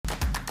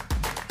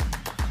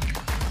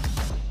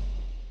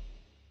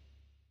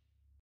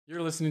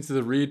You're listening to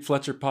the Reed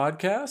Fletcher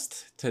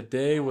podcast.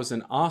 Today was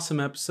an awesome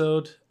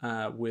episode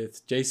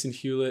with Jason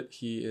Hewlett.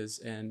 He is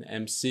an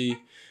MC,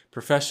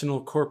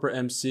 professional corporate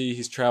MC.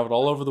 He's traveled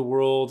all over the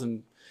world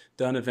and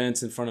done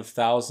events in front of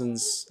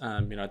thousands.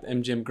 At the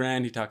MGM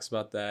Grand, he talks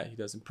about that. He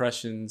does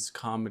impressions,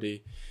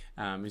 comedy.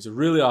 He's a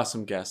really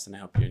awesome guest, and I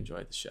hope you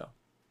enjoyed the show.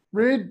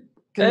 Reed,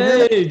 can you hear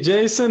me? Hey,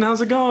 Jason,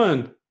 how's it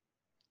going?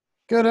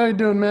 Good. How you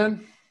doing,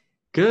 man?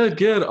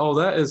 Good. Oh,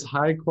 that is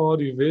high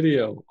quality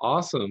video.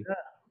 Awesome. Yeah,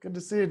 good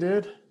to see you,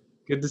 dude.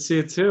 Good to see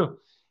you too.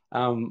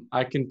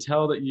 I can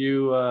tell that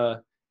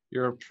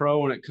you're a pro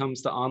when it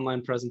comes to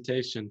online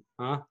presentation,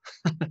 huh?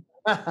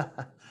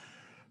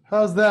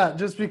 How's that?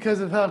 Just because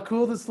of how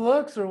cool this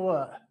looks, or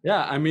what?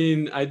 Yeah, I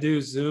mean, I do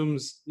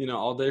Zooms,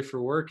 all day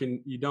for work,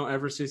 and you don't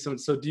ever see someone.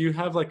 So, do you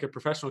have like a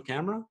professional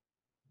camera?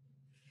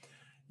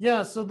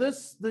 Yeah. So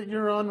this that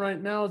you're on right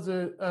now is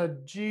a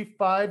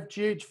GH5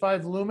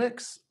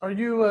 Lumix. Are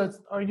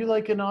you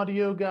like an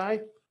audio guy?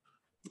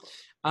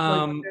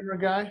 Like a camera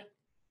guy?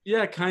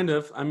 Yeah, kind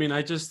of. I mean, I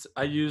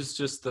use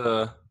just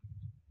the.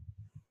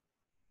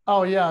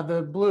 Oh yeah,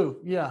 the blue.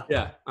 Yeah.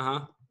 Yeah.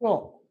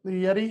 Cool. The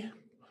Yeti.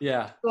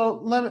 Yeah. So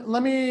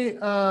let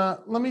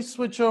me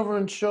switch over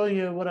and show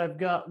you what I've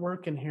got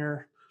working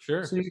here.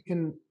 Sure. So you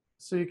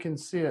can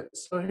see it.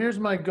 So here's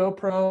my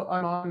GoPro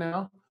I'm on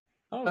now.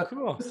 Oh,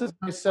 cool. This is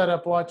my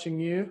setup watching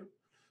you.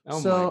 Oh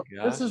So my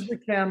gosh. this is the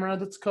camera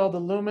that's called the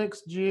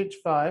Lumix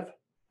GH5.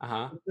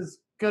 It's as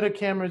good a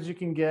camera as you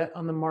can get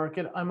on the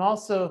market. I'm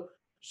also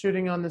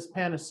shooting on this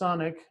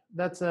Panasonic.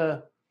 It's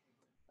a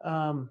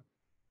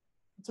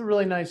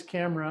really nice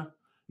camera,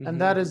 and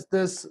that is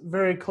this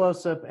very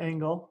close-up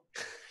angle.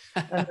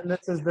 And then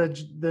this is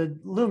the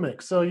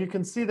Lumix. So you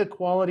can see the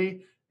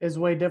quality is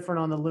way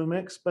different on the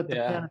Lumix, but the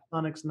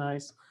Panasonic's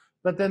nice.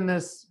 But then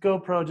this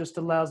GoPro just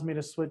allows me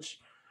to switch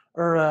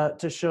or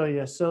to show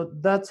you. So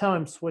that's how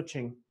I'm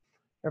switching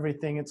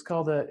everything. It's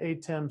called a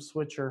ATEM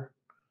switcher.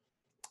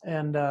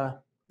 And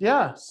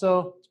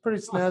so it's pretty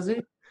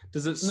snazzy.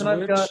 Does it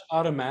switch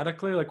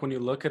automatically, like when you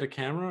look at a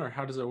camera, or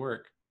how does it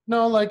work?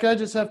 No, like I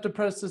just have to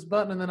press this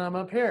button and then I'm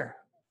up here.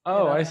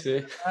 Oh, I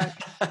see.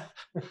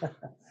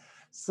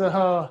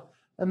 So,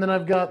 and then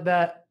I've got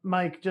that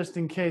mic just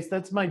in case.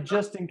 That's my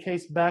just in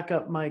case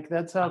backup mic.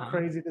 That's how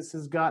crazy this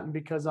has gotten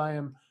because I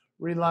am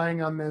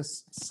relying on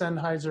this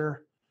Sennheiser,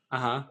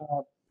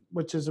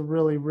 which is a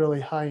really,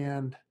 really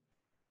high-end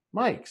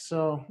mic.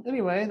 So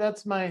anyway,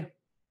 that's my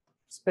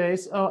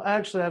space. Oh,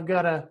 actually, I've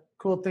got a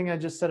cool thing I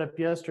just set up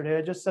yesterday.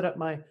 I just set up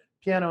my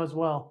piano as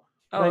well.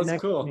 Oh, right,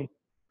 that's cool.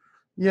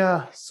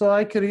 Yeah, so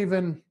I could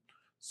even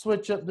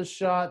switch up the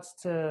shots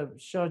to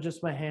show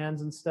just my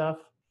hands and stuff.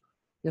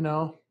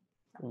 Wow.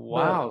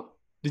 But,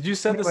 did you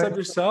set this up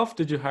yourself?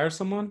 Did you hire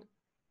someone?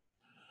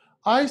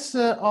 I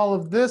set all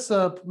of this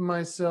up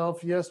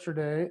myself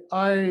yesterday.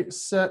 I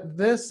set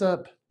this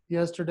up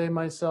yesterday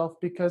myself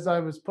because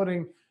I was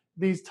putting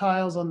these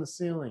tiles on the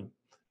ceiling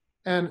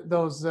and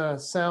those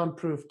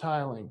soundproof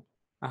tiling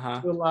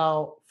to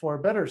allow for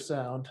better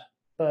sound.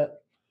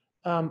 But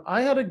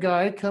I had a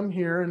guy come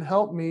here and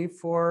help me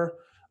for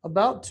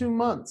about 2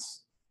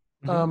 months,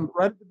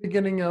 right at the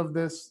beginning of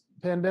this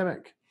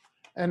pandemic.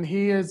 And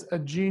he is a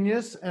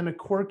genius and a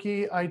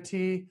quirky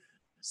IT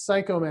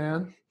psycho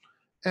man.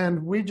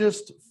 And we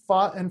just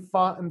fought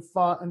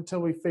until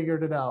we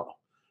figured it out.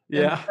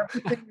 Yeah. And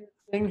everything you're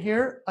seeing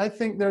here, I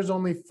think there's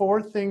only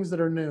 4 things that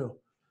are new.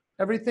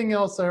 Everything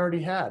else I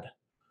already had.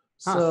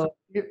 So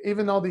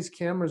even all these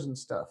cameras and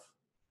stuff.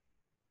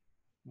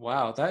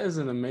 Wow, that is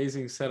an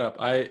amazing setup.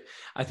 I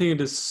think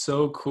it is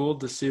so cool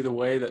to see the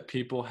way that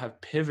people have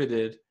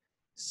pivoted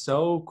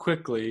so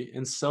quickly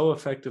and so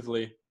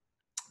effectively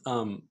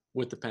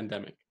with the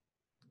pandemic.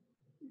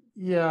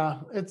 Yeah,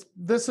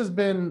 this has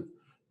been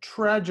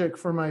tragic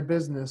for my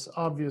business,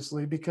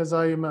 obviously, because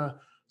I am a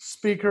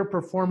speaker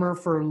performer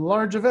for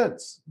large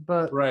events.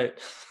 But right.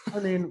 I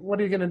mean, what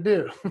are you going to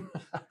do?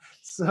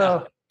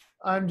 So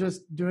I'm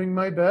just doing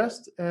my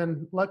best.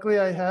 And luckily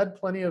I had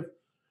plenty of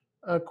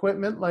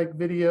equipment like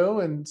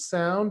video and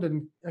sound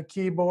and a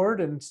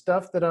keyboard and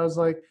stuff that I was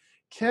like,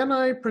 can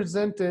I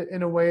present it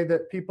in a way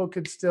that people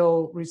could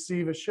still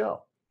receive a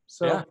show?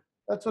 So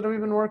that's what we've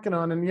been working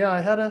on. And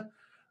I had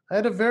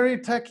a very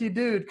techie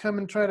dude come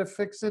and try to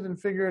fix it and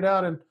figure it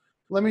out. And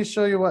let me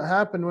show you what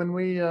happened when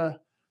we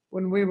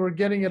were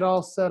getting it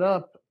all set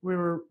up. We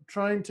were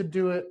trying to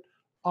do it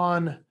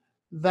on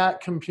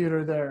that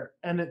computer there,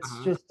 and it's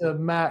just a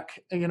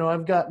Mac.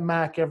 I've got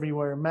Mac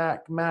everywhere,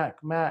 Mac,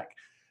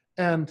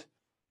 and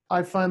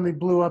I finally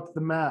blew up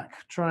the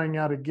Mac trying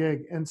out a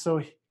gig. And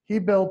so he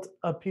built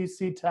a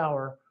PC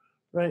tower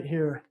right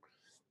here.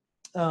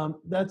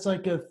 That's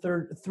like a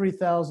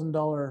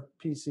 $3,000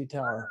 PC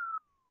tower.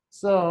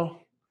 So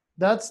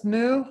that's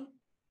new,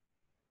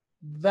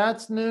 and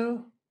that's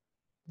new.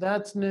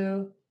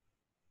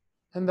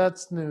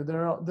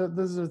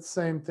 This is the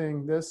same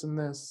thing, this and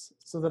this,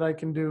 so that I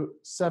can do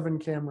 7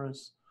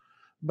 cameras.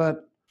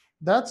 But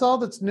that's all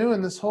that's new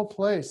in this whole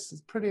place.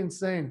 It's pretty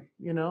insane,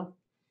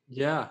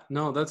 Yeah,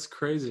 no, that's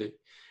crazy.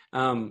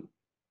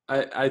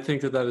 I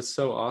think that is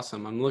so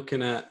awesome. I'm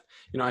looking at,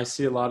 I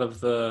see a lot of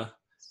the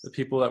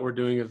people that were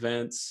doing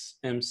events,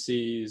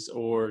 MCs,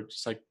 or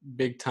just like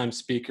big time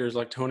speakers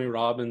like Tony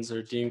Robbins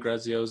or Dean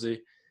Graziosi.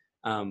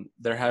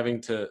 They're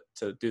having to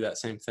do that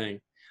same thing.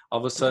 All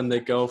of a sudden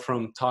they go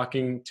from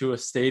talking to a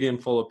stadium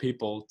full of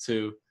people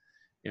to,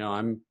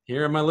 I'm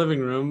here in my living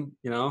room,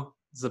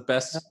 it's the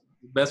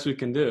best we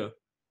can do.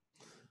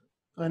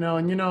 I know.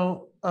 And,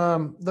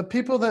 the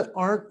people that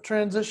aren't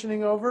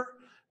transitioning over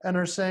and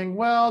are saying,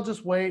 well,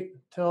 just wait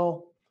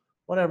till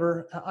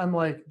whatever. I'm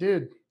like,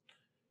 dude,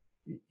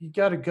 you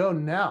got to go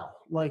now.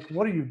 Like,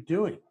 what are you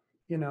doing?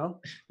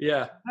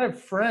 Yeah. I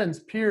have friends,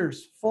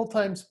 peers,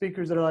 full-time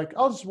speakers that are like,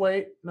 I'll just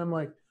wait. And I'm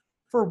like,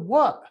 for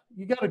what?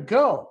 You got to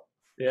go.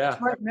 Yeah.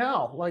 It's right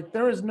now. Like,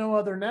 there is no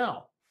other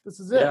now.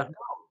 This is it. Yeah.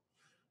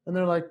 And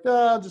they're like,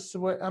 just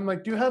wait. I'm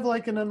like, do you have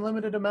like an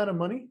unlimited amount of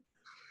money?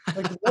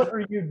 Like, what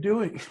are you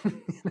doing?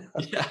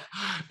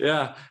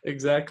 Yeah,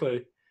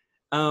 exactly.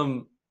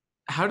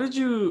 How did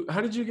you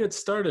get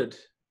started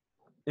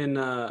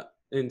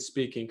in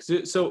speaking?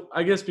 So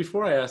I guess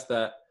before I ask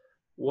that,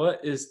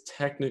 what is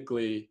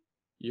technically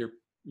your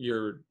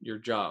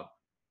job?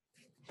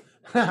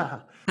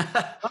 My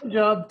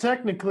job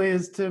technically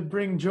is to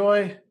bring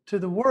joy to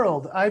the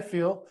world. I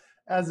feel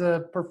as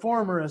a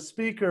performer, a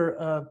speaker,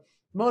 a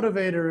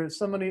motivator,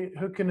 somebody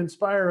who can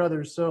inspire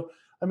others. So,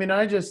 I mean,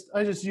 I just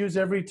use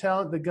every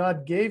talent that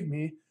God gave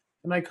me,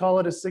 and I call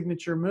it a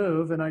signature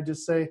move. And I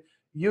just say,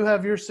 you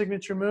have your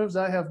signature moves,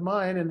 I have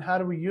mine, and how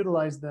do we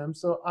utilize them?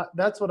 So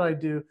that's what I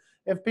do.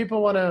 If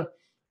people want to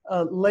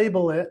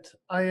label it,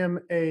 I am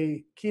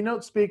a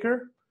keynote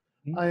speaker.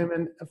 I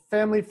am a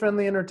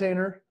family-friendly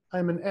entertainer.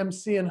 I'm an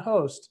MC and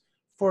host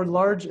for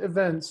large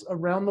events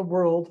around the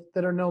world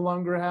that are no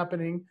longer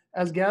happening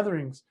as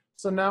gatherings.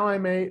 So now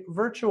I'm a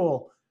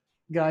virtual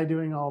guy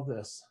doing all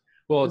this.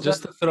 Well,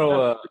 just to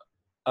throw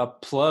a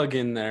plug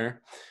in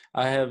there,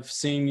 I have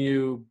seen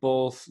you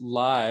both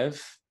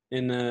live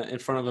in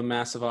front of a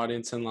massive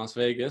audience in Las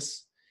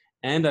Vegas,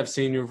 and I've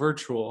seen you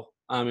virtual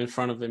in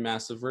front of a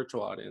massive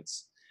virtual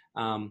audience.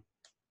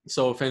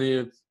 So if any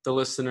of the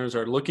listeners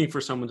are looking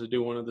for someone to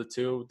do one of the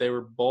two, they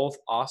were both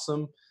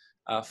awesome,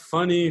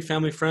 funny,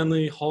 family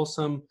friendly,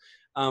 wholesome.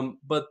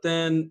 But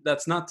then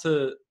that's not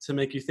to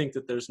make you think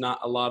that there's not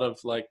a lot of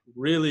like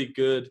really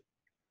good,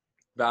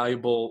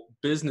 valuable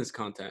business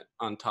content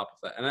on top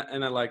of that.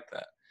 And I like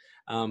that.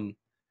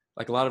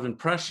 Like a lot of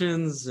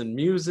impressions and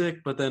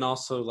music, but then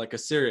also like a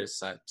serious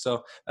side.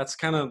 So that's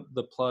kind of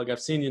the plug.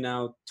 I've seen you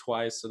now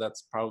twice, so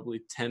that's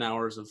probably 10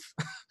 hours of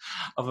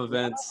of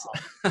events.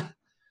 Wow.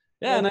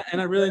 Yeah,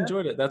 and I really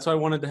enjoyed it. That's why I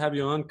wanted to have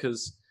you on,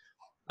 because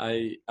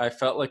I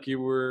felt like you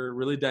were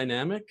really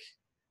dynamic,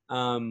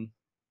 and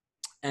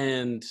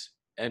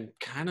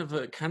kind of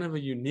a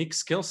unique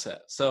skill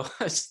set. So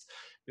it's,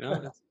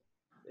 it's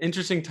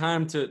interesting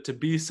time to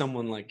be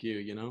someone like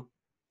you.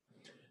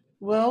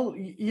 Well,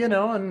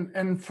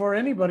 and for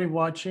anybody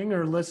watching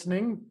or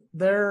listening,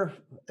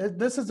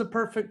 this is a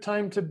perfect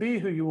time to be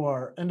who you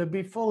are and to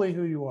be fully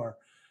who you are,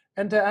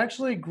 and to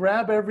actually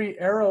grab every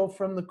arrow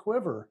from the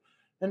quiver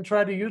and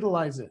try to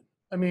utilize it.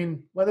 I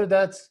mean, whether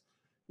that's,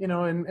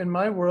 in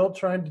my world,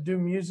 trying to do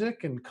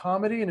music and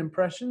comedy and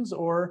impressions,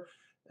 or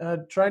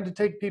trying to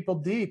take people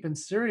deep and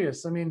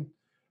serious. I mean,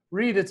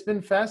 Reed, it's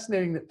been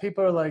fascinating that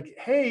people are like,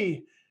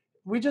 hey,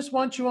 we just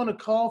want you on a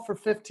call for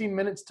 15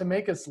 minutes to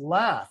make us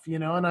laugh,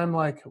 and I'm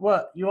like,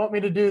 what, you want me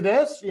to do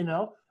this,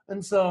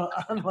 And so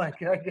I'm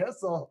like, I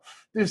guess I'll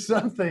do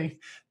something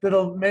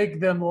that'll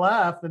make them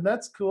laugh, and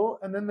that's cool.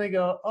 And then they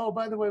go, oh,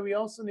 by the way, we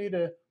also need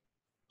a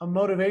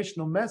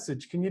motivational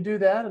message. Can you do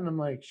that? And I'm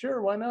like,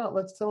 sure, why not?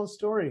 Let's tell a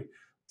story.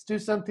 Let's do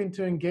something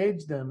to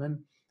engage them. And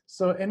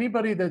so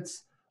anybody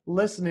that's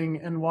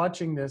listening and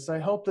watching this, I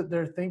hope that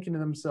they're thinking to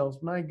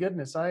themselves, my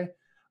goodness, I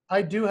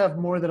do have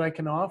more that I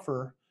can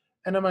offer.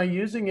 And am I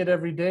using it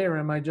every day, or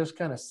am I just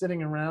kind of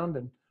sitting around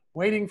and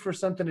waiting for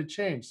something to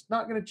change? It's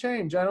not going to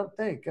change, I don't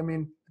think. I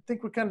mean, I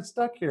think we're kind of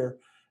stuck here.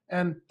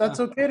 And that's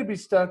okay to be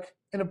stuck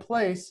in a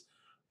place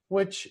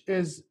which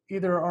is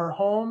either our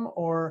home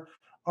or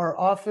our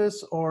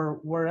office or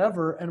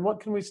wherever. And what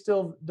can we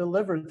still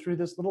deliver through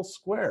this little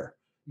square?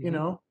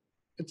 Mm-hmm.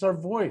 It's our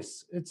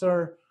voice, it's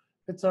our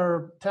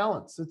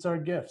talents, it's our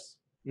gifts.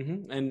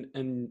 Mm-hmm.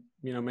 And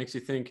makes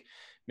you think,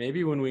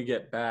 maybe when we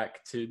get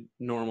back to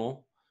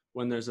normal,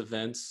 when there's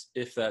events,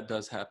 if that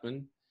does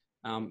happen,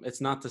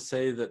 it's not to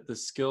say that the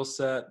skill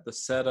set, the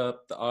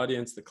setup, the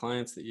audience, the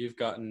clients that you've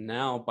gotten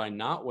now by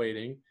not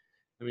waiting,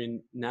 I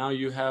mean, now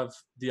you have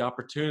the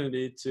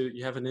opportunity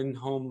you have an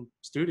in-home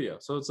studio.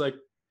 So it's like,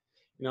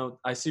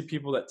 I see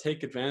people that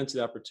take advantage of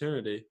the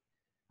opportunity.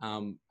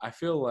 I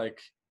feel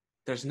like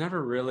there's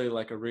never really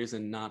like a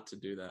reason not to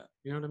do that.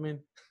 You know what I mean?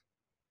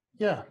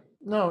 Yeah,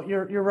 no,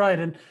 you're right.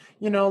 And,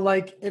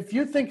 like, if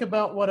you think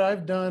about what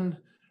I've done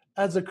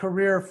as a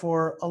career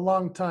for a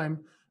long time,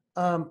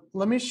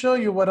 let me show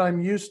you what I'm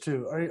used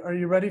to. Are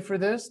you ready for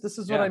this? This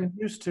is what I'm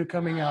used to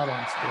coming out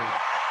on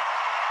stage.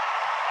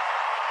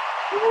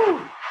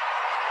 Woo!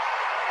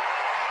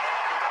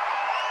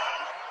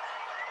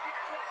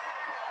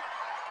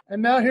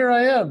 And now here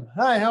I am.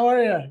 Hi, how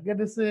are you? Good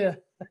to see you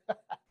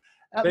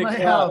at Big my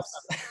clap. house.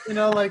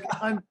 Like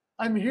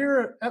I'm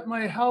here at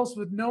my house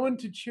with no one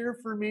to cheer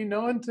for me,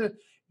 no one to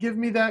give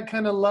me that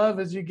kind of love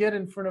as you get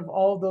in front of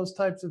all those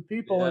types of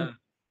people. Yeah.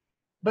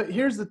 But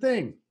here's the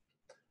thing.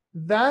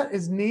 That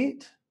is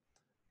neat,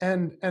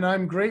 and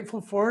I'm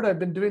grateful for it. I've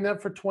been doing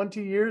that for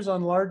 20 years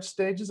on large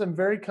stages. I'm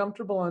very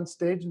comfortable on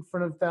stage in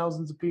front of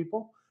thousands of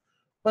people.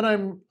 But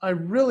I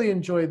really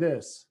enjoy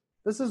this.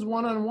 This is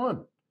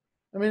one-on-one.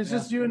 I mean, it's Yeah.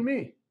 just you and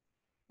me.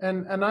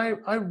 And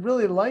I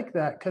really like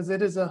that because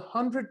it is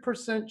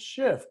 100%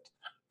 shift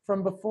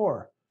from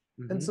before.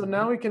 And so Hmm.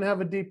 now we can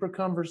have a deeper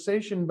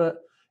conversation.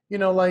 But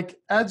like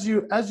as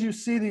you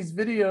see these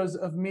videos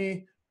of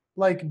me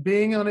like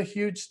being on a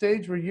huge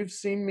stage where you've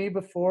seen me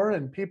before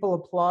and people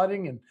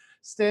applauding and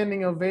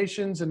standing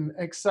ovations and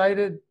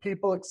excited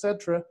people,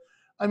 etc.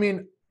 I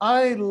mean,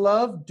 I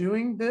love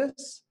doing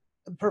this,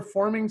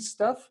 performing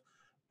stuff,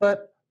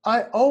 but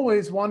I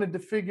always wanted to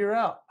figure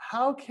out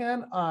how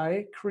can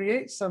I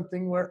create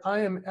something where I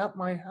am at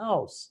my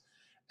house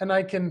and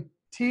I can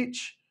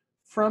teach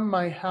from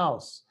my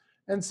house.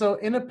 And so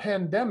in a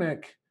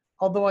pandemic,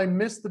 although I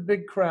miss the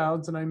big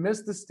crowds and I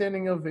miss the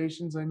standing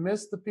ovations, I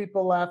miss the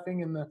people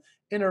laughing and the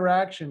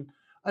interaction,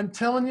 I'm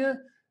telling you,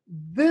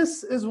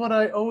 this is what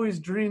I always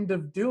dreamed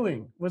of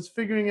doing, was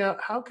figuring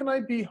out how can I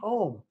be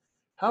home?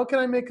 How can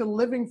I make a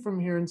living from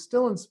here and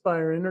still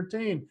inspire,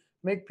 entertain,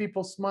 make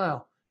people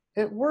smile?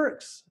 It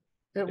works.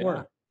 It Yeah,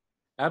 works.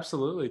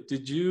 absolutely.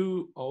 Did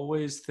you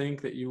always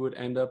think that you would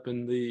end up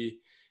in the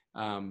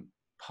um,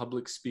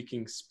 public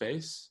speaking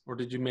space, or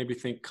did you maybe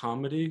think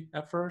comedy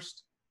at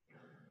first?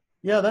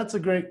 Yeah, that's a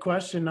great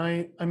question.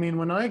 I mean,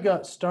 when I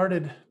got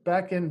started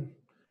back in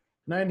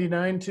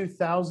 99,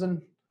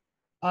 2000,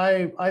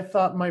 I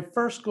thought my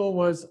first goal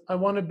was I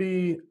want to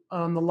be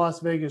on the Las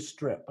Vegas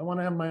Strip. I want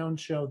to have my own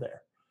show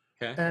there.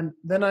 Okay. And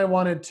then I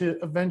wanted to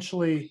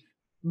eventually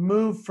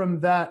move from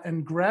that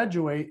and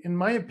graduate. In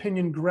my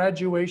opinion,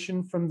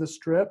 graduation from the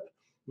Strip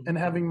and Mhm.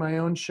 having my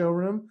own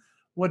showroom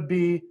would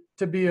be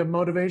to be a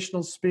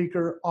motivational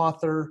speaker,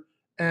 author,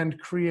 and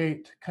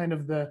create kind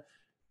of the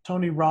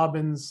Tony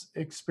Robbins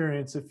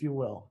experience, if you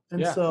will.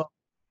 And Yeah. so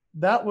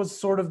that was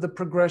sort of the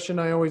progression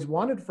I always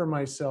wanted for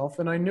myself.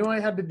 And I knew I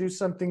had to do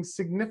something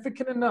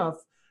significant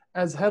enough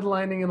as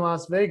headlining in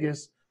Las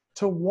Vegas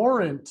to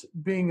warrant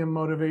being a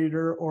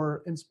motivator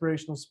or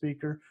inspirational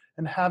speaker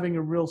and having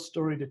a real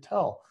story to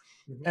tell.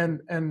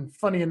 Mhm. And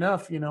funny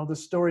enough, the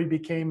story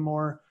became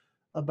more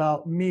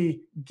about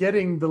me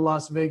getting the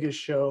Las Vegas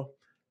show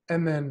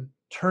and then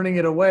turning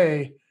it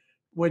away,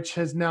 which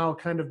has now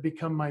kind of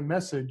become my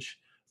message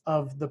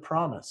of the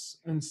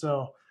promise. And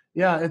so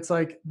yeah, it's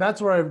like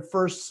that's where I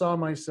first saw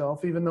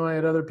myself, even though I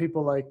had other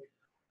people like,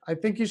 I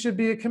think you should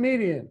be a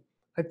comedian.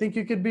 I think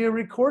you could be a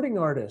recording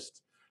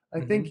artist. I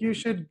think Mhm. you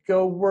should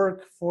go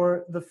work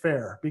for the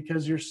fair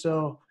because you're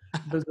so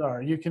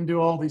bizarre. You can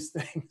do all these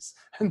things.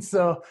 And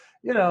so,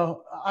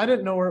 I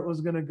didn't know where it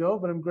was going to go,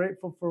 but I'm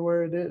grateful for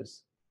where it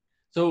is.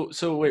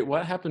 So wait,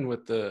 what happened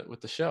with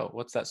the show?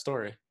 What's that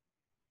story?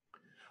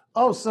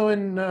 Oh, so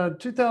in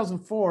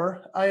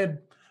 2004, I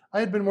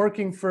had been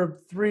working for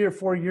 3 or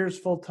 4 years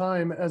full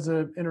time as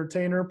an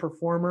entertainer,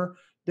 performer.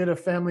 Did a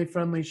family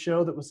friendly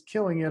show that was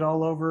killing it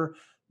all over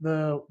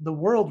the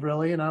world,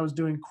 really. And I was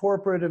doing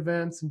corporate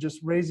events and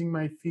just raising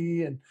my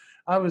fee. And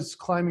I was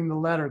climbing the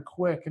ladder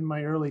quick in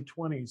my early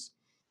 20s.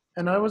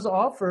 And I was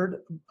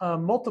offered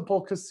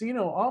multiple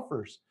casino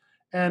offers,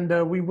 and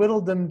we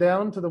whittled them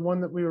down to the one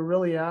that we were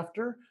really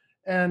after.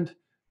 And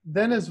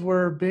then as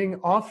we're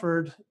being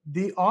offered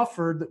the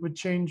offer that would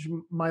change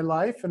my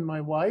life and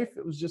my wife,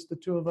 it was just the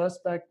two of us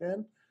back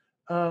then,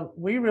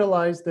 we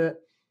realized that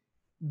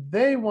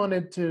they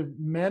wanted to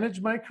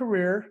manage my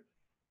career,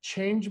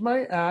 change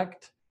my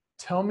act,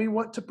 tell me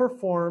what to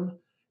perform.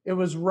 It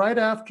was right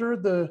after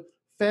the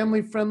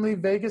family friendly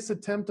Vegas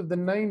attempt of the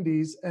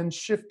 90s and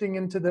shifting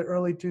into the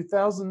early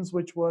 2000s,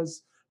 which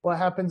was what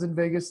happens in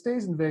Vegas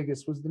stays in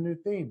Vegas, was the new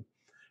theme.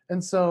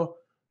 And so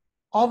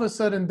all of a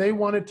sudden they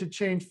wanted to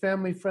change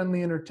family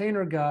friendly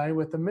entertainer guy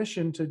with a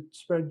mission to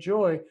spread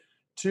joy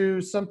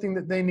to something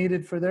that they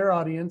needed for their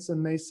audience.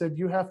 And they said,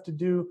 you have to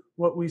do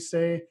what we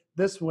say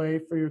this way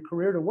for your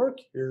career to work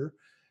here.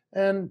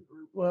 And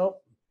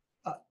well,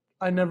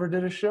 I never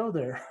did a show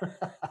there.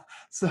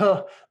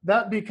 So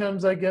that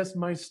becomes, I guess,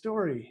 my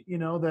story,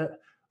 that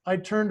I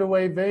turned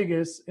away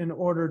Vegas in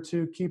order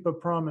to keep a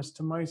promise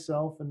to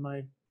myself and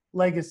my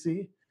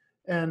legacy.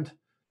 And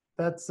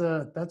that's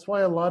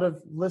why a lot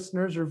of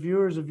listeners or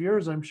viewers of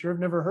yours, I'm sure, have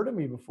never heard of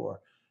me before.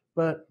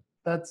 But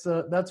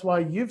that's why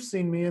you've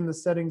seen me in the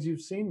settings you've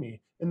seen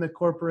me in the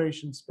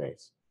corporation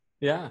space.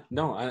 Yeah,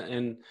 no,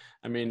 and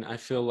I mean, I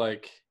feel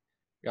like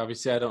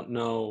obviously I don't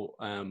know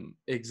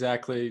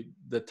exactly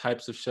the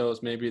types of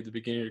shows maybe at the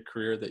beginning of your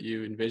career that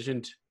you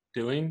envisioned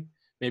doing.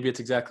 Maybe it's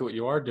exactly what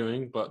you are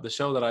doing, but the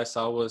show that I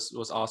saw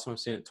was awesome. I've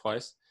seen it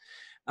twice.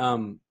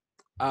 Um,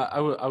 I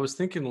was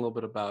thinking a little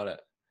bit about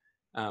it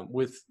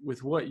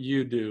with what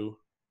you do.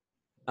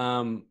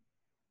 Um,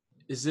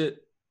 is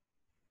it?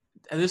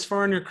 this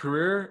far in your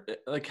career,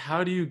 like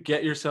how do you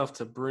get yourself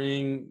to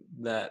bring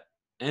that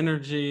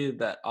energy,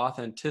 that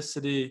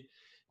authenticity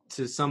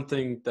to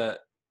something that,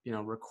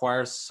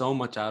 requires so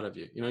much out of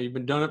you? You've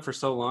been doing it for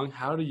so long.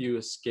 How do you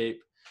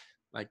escape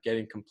like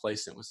getting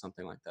complacent with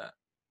something like that?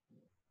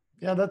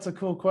 Yeah, that's a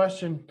cool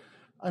question.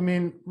 I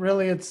mean,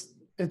 really, it's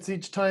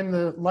each time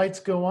the lights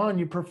go on,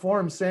 you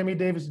perform. Sammy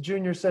Davis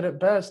Jr. said it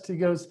best. He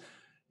goes,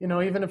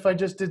 even if I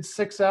just did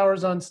 6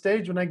 hours on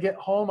stage, when I get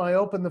home, I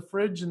open the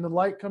fridge and the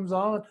light comes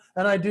on,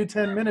 and I do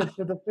 10 minutes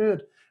for the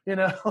food.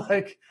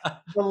 Like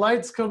the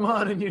lights come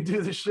on and you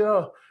do the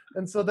show.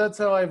 And so that's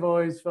how I've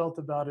always felt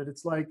about it.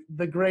 It's like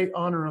the great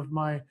honor of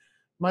my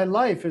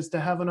life is to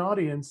have an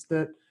audience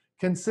that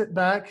can sit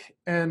back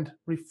and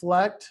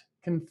reflect,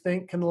 can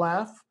think, can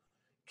laugh,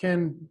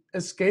 can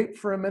escape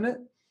for a minute.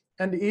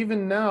 And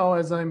even now,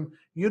 as I'm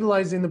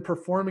utilizing the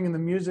performing and the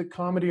music,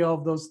 comedy, all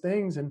of those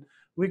things, and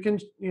we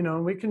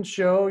can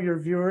show your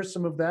viewers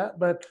some of that.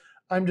 But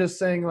I'm just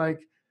saying,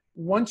 like,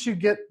 once you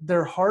get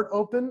their heart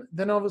open,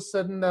 then all of a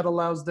sudden that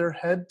allows their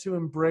head to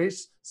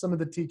embrace some of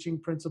the teaching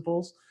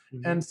principles.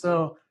 Mhm. And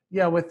so,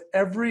 yeah, with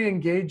every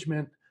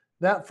engagement,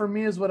 that for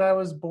me is what I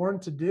was born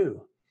to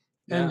do.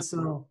 Yeah. And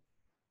so,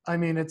 I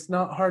mean, it's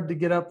not hard to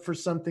get up for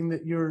something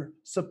that you're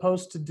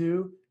supposed to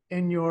do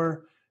in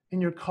your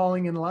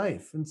calling in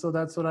life. And so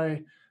that's what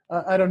I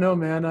don't know,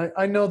 man.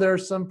 I know there are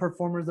some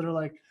performers that are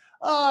like,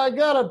 oh, I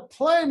gotta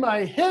play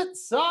my hit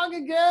song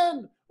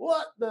again.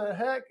 What the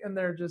heck? And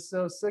they're just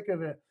so sick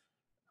of it.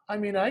 I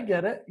mean, I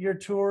get it. You're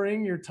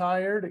touring, you're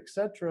tired,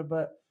 etc.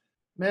 But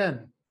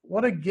man,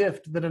 what a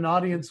gift that an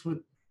audience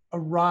would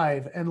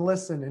arrive and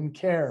listen and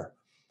care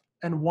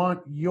and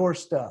want your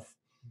stuff.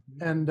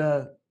 Mhm.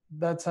 And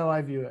that's how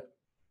I view it.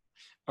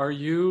 Are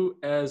you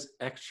as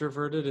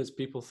extroverted as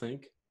people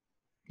think?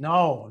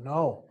 No,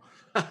 no,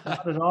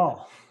 not at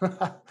all.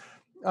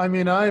 I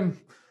mean,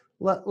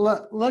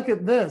 look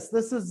at this.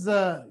 This is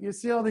you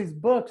see all these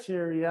books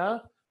here, yeah?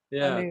 I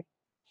Yeah.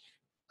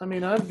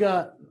 mean, I've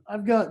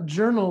got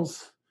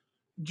journals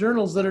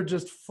that are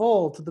just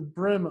full to the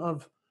brim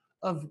of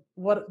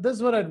what this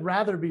is what I'd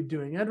rather be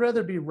doing. I'd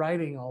rather be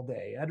writing all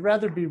day. I'd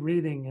rather be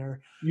reading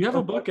You have or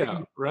a book working.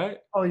 out, right?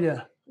 Oh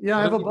yeah. Yeah,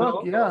 I What have is a it book.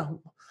 called?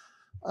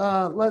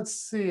 Yeah. Let's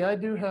see. I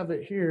do have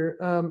it here.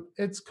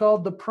 It's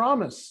called The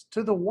Promise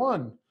to the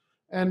One,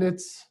 and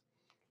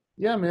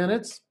yeah, man,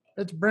 it's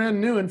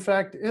brand new. In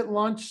fact, it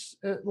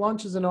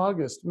launches in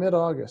August,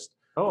 mid-August,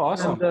 Oh,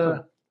 and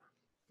awesome.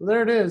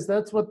 there it is.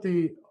 That's what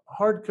the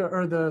hardcover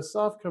or the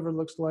soft cover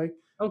looks like,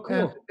 Oh,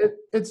 and cool.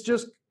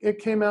 it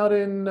came out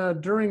in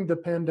during the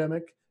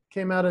pandemic.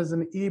 Came out as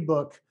an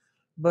ebook,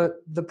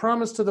 but The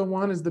Promise to the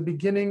One is the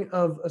beginning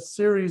of a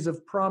series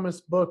of promise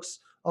books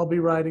I'll be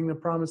writing. The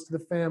Promise to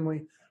the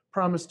Family,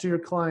 Promise to Your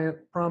Client,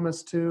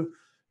 Promise to,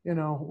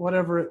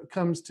 whatever it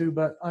comes to.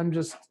 But I'm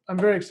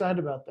very excited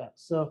about that.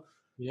 So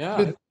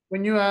Yeah.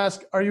 when you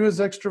ask, are you as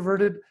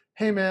extroverted?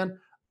 Hey, man,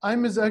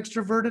 I'm as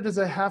extroverted as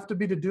I have to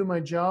be to do my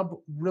job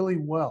really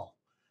well.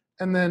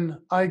 And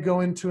then I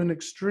go into an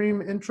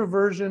extreme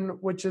introversion,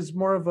 which is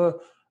more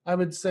of I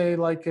would say,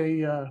 like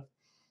a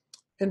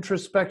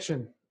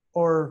introspection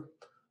or,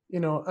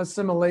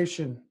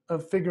 assimilation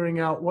of figuring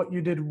out what you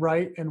did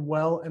right and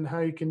well and how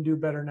you can do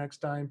better next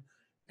time.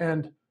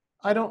 And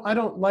I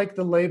don't like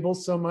the label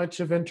so much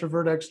of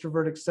introvert,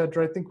 extrovert,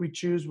 etc. I think we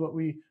choose what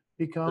we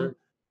become. Sure.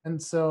 And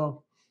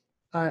so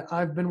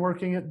I've been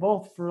working at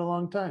both for a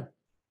long time.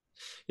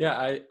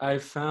 Yeah, I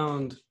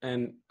found,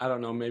 and I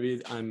don't know,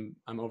 maybe I'm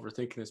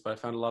overthinking this, but I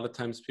found a lot of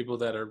times people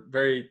that are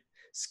very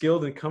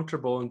skilled and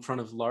comfortable in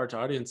front of large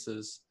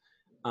audiences,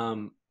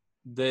 um,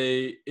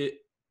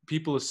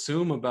 people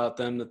assume about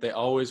them that they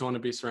always want to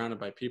be surrounded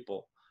by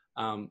people.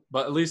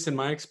 But at least in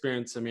my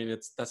experience, I mean,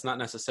 that's not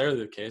necessarily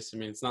the case. I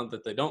mean, it's not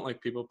that they don't like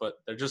people, but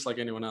they're just like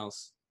anyone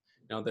else.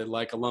 They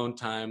like alone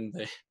time.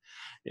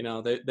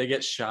 They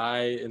get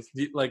shy and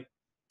like,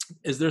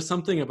 is there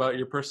something about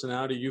your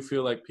personality you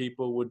feel like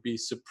people would be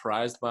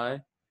surprised by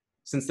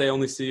since they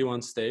only see you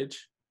on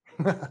stage?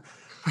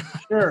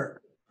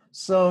 Sure.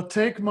 So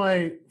take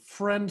my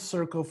friend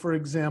circle, for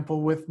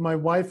example, with my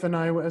wife and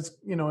I,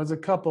 as a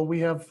couple, we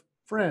have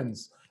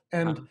friends,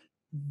 and Uh,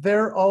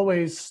 they're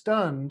always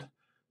stunned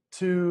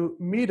to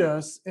meet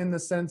us in the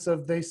sense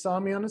of they saw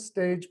me on a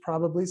stage,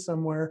 probably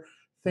somewhere,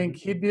 think mhm.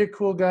 he'd be a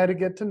cool guy to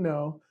get to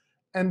know.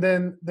 And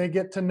then they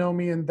get to know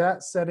me in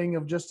that setting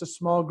of just a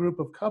small group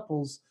of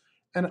couples.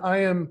 And I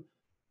am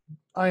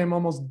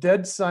almost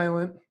dead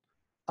silent.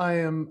 I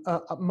am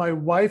my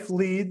wife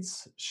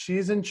leads.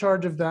 She's in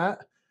charge of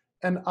that,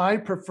 and I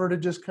prefer to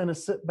just kind of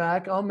sit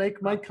back. I'll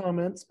make my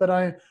comments, but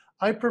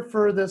I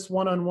prefer this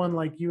one-on-one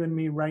like you and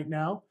me right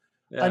now.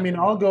 I Yeah. mean,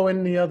 I'll go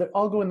in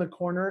the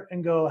corner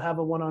and go have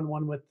a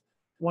one-on-one with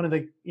one of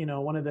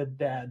the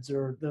dads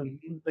or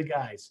Mhm. the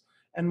guys,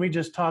 and we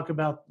just talk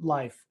about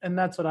life, and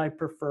that's what I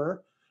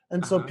prefer.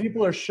 And so Uh-huh.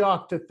 people are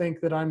shocked to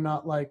think that I'm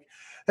not like,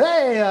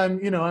 hey,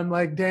 I'm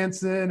like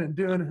dancing and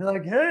doing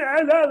like, hey,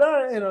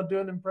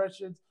 doing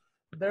impressions.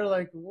 They're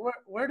like,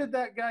 where did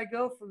that guy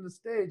go from the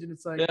stage? And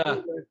it's like,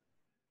 Yeah. dude,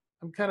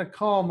 I'm kind of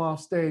calm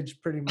off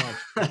stage pretty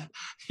much.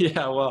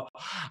 Yeah, well,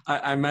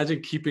 I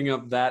imagine keeping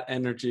up that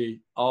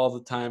energy all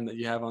the time that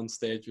you have on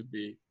stage would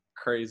be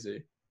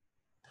crazy.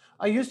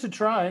 I used to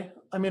try.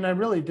 I mean, I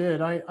really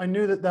did. I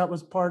knew that that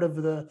was part of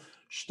the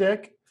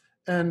shtick,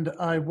 and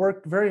I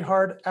worked very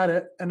hard at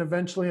it. And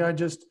eventually, I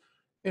just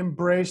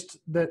embraced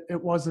that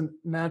it wasn't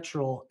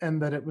natural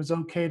and that it was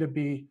okay to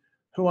be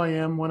who I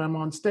am when I'm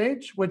on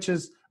stage, which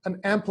is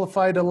an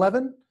amplified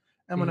 11.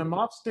 And when Mhm. I'm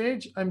off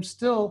stage, I'm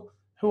still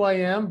who I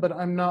am, but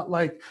I'm not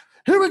like,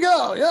 here we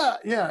go. Yeah,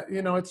 yeah.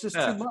 You know, it's just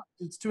too Yeah, much.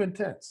 It's too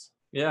intense.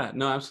 yeah,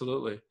 no,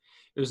 absolutely.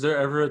 Was there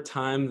ever a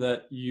time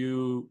that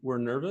you were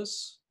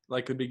nervous,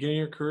 like the beginning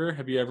of your career?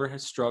 Have you ever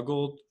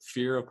struggled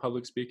fear of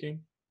public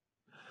speaking?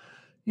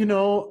 You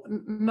know,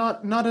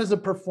 not as a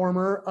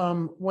performer.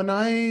 When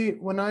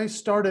I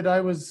started,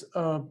 I was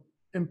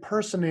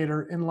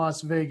impersonator in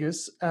Las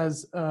Vegas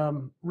as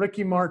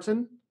Ricky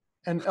Martin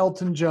and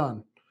Elton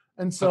John,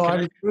 and so I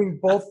Okay. was doing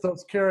both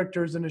those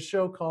characters in a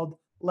show called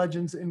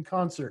Legends in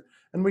Concert,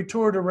 and we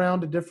toured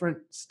around to different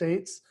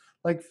states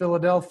like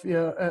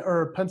Philadelphia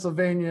or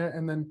Pennsylvania,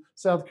 and then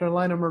South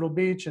Carolina, Myrtle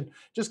Beach, and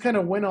just kind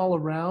of went all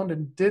around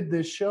and did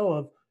this show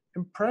of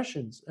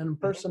impressions and Mhm.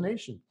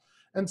 impersonation,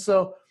 and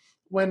so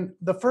when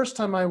the first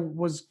time I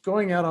was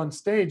going out on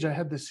stage, I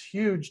had this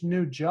huge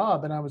new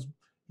job and I was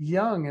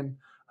young. And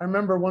I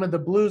remember one of the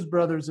Blues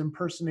Brothers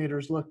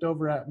impersonators looked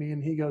over at me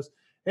and he goes,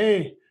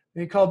 "Hey,"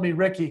 and he called me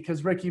Ricky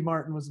because Ricky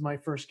Martin was my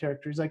first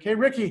character. He's like, "Hey,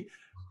 Ricky,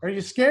 are you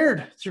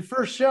scared? It's your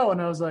first show."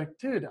 And I was like,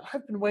 "Dude,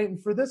 I've been waiting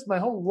for this my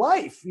whole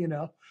life, you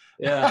know?"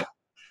 Yeah.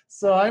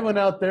 So I went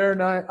out there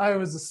and I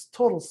was a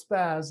total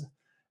spaz.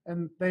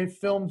 And they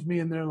filmed me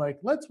and they're like,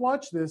 "Let's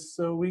watch this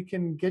so we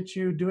can get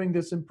you doing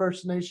this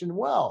impersonation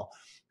well."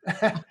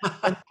 And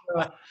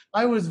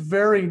I was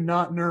very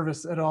not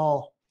nervous at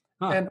all.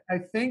 Huh. And I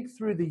think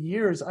through the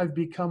years, I've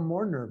become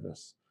more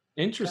nervous.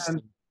 And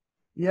Interesting.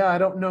 yeah, I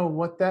don't know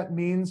what that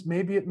means.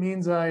 Maybe it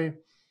means I'm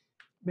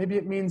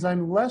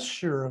less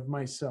sure of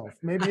myself.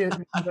 Maybe it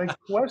means I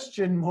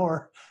question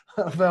more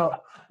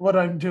about what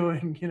I'm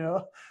doing, you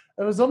know?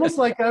 It was almost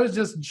like I was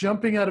just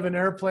jumping out of an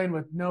airplane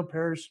with no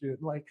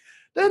parachute. Like,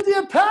 did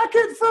you pack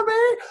it for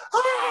me?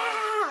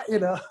 Ah! You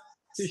know,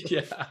 it's a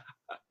Yeah.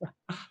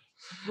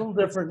 little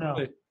That's different now.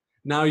 funny.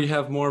 Now you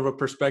have more of a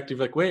perspective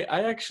like, wait,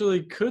 I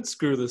actually could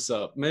screw this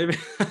up. Maybe.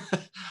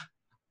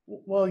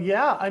 Well,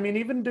 yeah. I mean,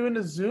 even doing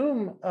a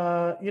Zoom,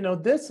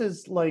 this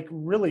is like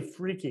really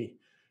freaky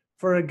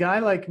for a guy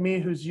like me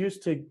who's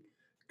used to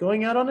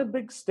going out on a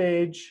big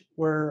stage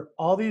where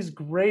all these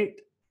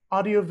great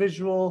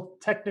audiovisual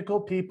technical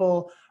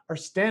people are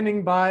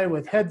standing by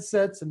with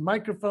headsets and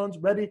microphones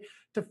ready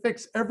to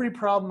fix every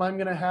problem I'm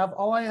going to have.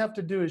 All I have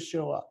to do is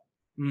show up.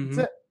 That's Hmm.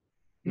 it.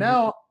 Hmm.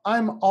 Now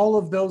I'm all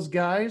of those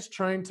guys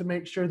trying to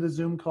make sure the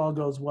Zoom call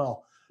goes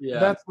well. Yeah.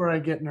 That's where I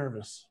get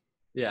nervous.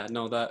 Yeah.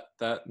 No,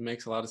 that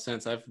makes a lot of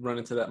sense. I've run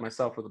into that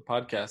myself with a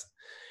podcast.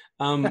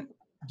 Um,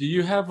 do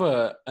you have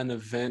an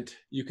event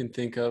you can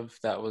think of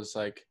that was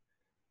like,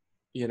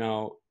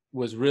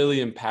 was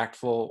really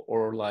impactful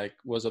or like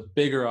was a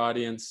bigger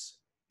audience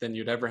than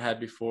you'd ever had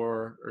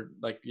before? Or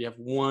like you have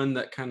one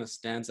that kind of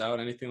stands out,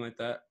 anything like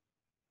that?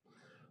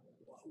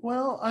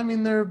 Well, I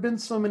mean, there have been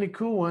so many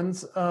cool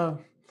ones.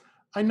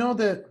 I know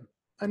that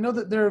I know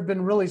that there have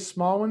been really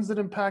small ones that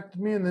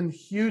impacted me, and then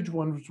huge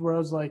ones where I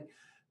was like,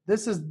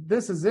 "This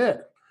is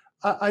it."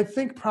 I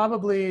think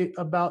probably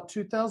about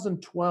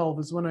 2012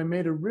 is when I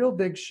made a real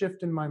big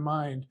shift in my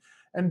mind,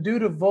 and due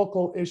to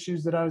vocal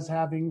issues that I was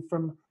having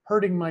from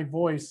hurting my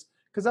voice,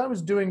 because I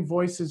was doing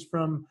voices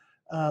from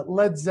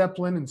Led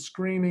Zeppelin and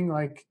screaming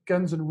like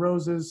Guns N'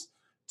 Roses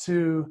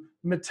to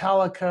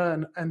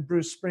Metallica and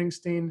Bruce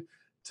Springsteen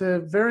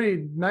to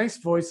very nice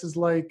voices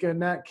like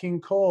Nat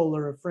King Cole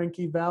or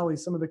Frankie Valli,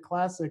 some of the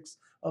classics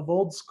of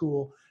old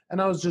school.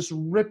 And I was just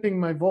ripping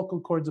my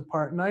vocal cords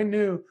apart. And I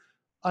knew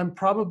I'm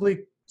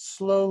probably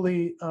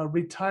slowly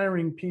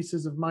retiring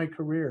pieces of my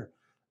career.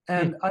 Hmm.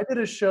 And I did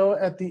a show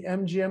at the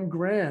MGM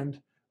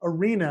Grand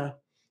Arena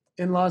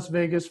in Las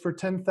Vegas for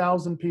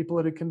 10,000 people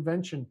at a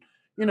convention,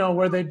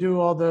 where they do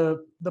all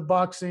the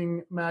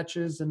boxing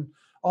matches and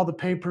all the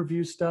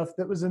pay-per-view stuff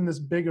that was in this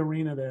big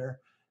arena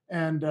there.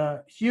 And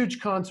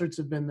huge concerts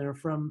have been there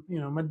from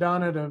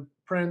Madonna to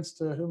Prince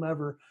to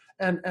whomever,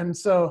 and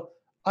so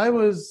I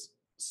was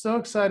so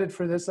excited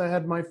for this. I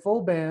had my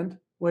full band,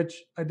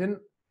 which I didn't.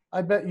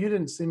 I bet you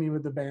didn't see me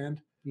with the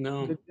band,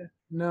 No. did you?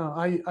 No,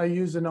 I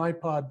use an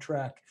iPod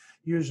track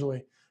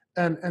usually,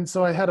 and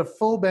so I had a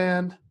full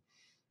band.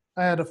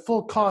 I had a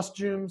full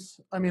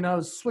costumes. I mean, I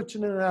was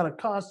switching in and out of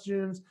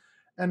costumes,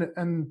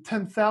 and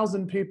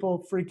 10,000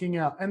 people freaking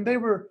out, and they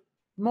were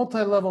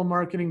multi-level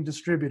marketing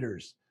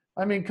distributors.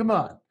 I mean, come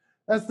on.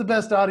 That's the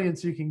best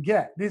audience you can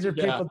get. These are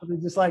Yeah. people that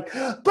are just like,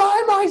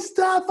 "Buy my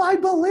stuff, I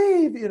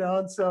believe,"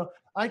 And so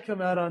I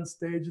come out on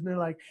stage and they're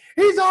like,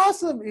 "He's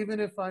awesome," even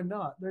if I'm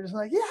not. They're just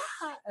like,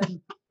 "Yeah." And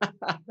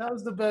that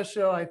was the best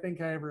show I think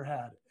I ever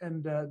had.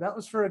 And that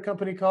was for a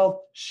company called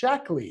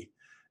Shackley.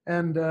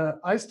 And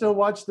I still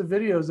watch the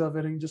videos of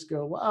it and just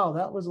go, wow,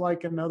 that was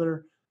like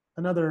another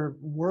another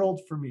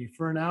world for me.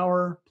 For an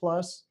hour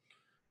plus,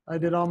 I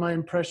did all my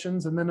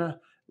impressions, and then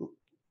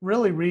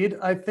really, Reed,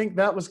 I think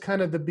that was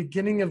kind of the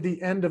beginning of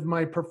the end of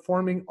my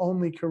performing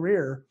only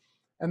career.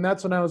 And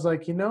that's when I was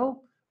like,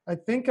 I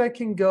think I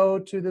can go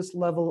to this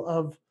level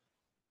of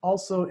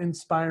also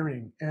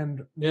inspiring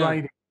and Yeah.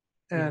 writing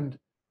and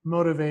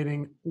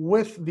motivating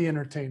with the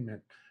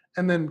entertainment,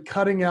 and then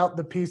cutting out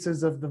the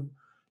pieces of the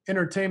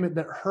entertainment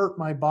that hurt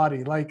my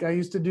body. Like I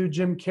used to do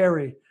Jim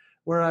Carrey,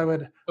 where I'd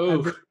be,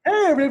 Oh,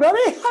 hey, everybody,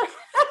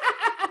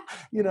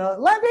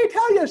 let me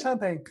tell you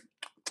something.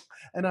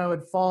 And I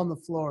would fall on the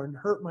floor and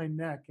hurt my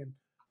neck. And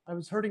I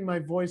was hurting my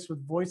voice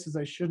with voices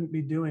I shouldn't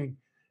be doing.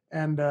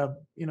 And,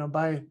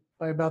 by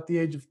about the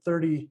age of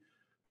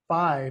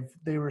 35,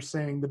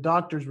 the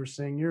doctors were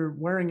saying, you're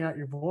wearing out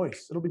your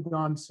voice. It'll be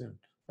gone soon.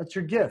 That's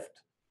your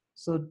gift.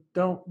 So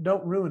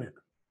don't ruin it.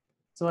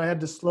 So I had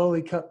to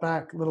slowly cut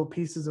back little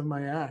pieces of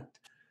my act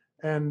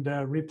and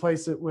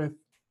replace it with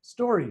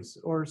stories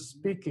or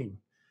speaking.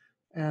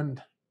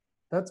 And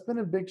that's been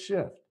a big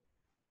shift.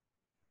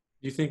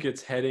 do you think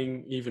it's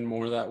heading even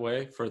more that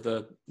way for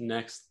the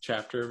next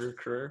chapter of your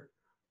career?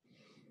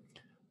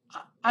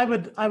 I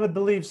would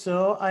believe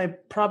so. I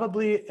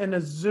probably, in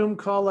a Zoom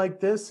call like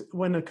this,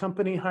 when a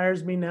company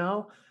hires me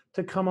now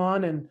to come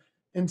on and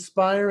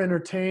inspire,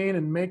 entertain,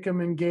 and make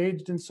them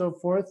engaged and so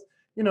forth.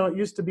 It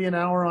used to be an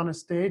hour on a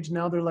stage.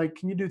 Now they're like,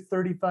 can you do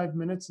 35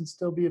 minutes and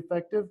still be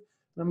effective?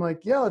 And I'm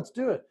like, yeah, let's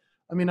do it.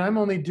 I mean, I'm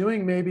only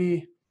doing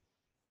maybe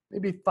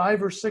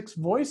 5 or 6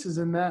 voices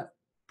in that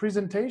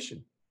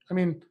presentation. I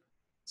mean,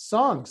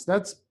 songs,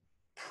 that's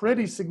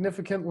pretty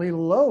significantly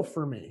low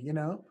for me,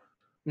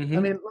 Mm-hmm.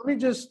 I mean, let me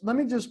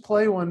just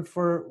play one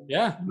for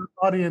Yeah. the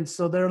audience,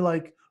 so they're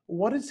like,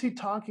 what is he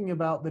talking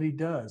about that he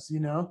does?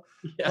 Yeah.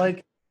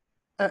 Like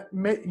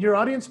your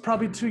audience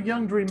probably too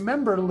young to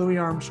remember Louis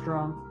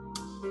Armstrong,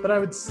 but I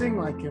would sing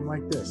like him,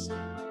 like this.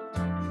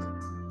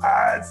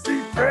 I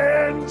see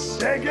friends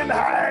shaking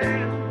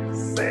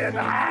hands, saying,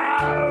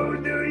 how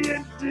do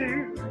you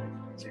do?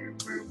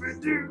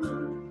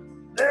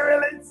 They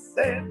really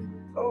said,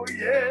 oh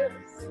yes,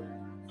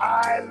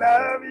 I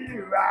love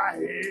you, I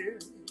hear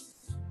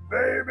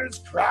babies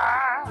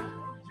cry, do.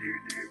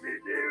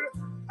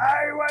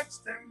 I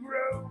watch them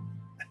grow.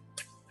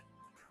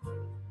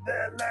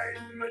 They're like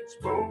much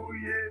more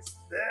yes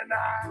than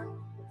I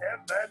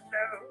ever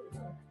know.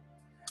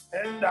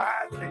 And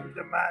I think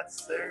to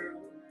myself,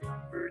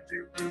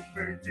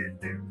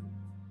 do.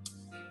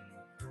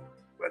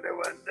 What a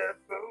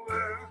wonderful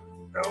world.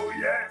 Oh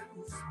yes,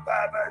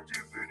 Baba do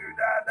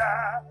da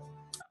da.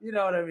 You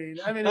know what I mean?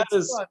 I mean, That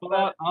it's is fun,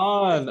 spot but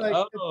on. it's like,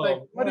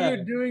 Oh, what are you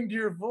man. doing to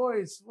your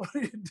voice? What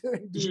are you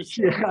doing to your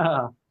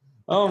Yeah.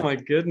 Oh my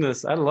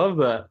goodness. I love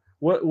that.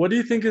 What do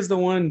you think is the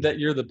one that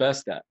you're the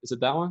best at? Is it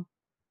that one?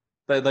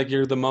 That like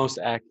you're the most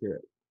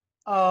accurate?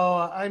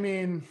 Oh, I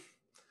mean,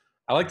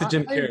 I like the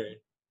Jim I Carrey.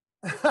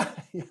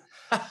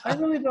 I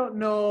really don't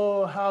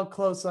know how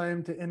close I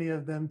am to any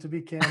of them, to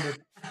be candid.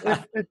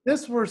 If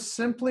this were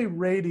simply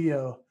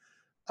radio,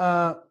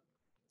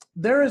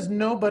 there is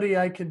nobody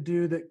I could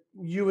do that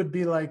you would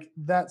be like,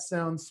 that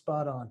sounds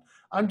spot on.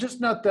 I'm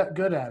just not that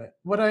good at it.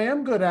 What I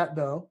am good at,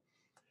 though,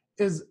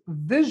 is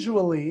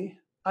visually,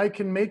 I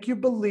can make you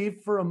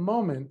believe for a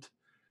moment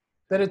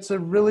that it's a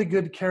really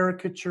good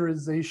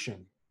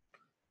caricaturization.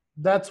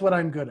 That's what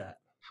I'm good at.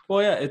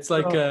 Well, yeah, it's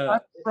like So I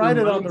it tried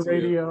it on the reminds you.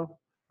 radio.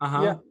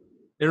 Yeah,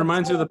 It I've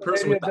reminds you of tried the it on the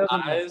person radio with a the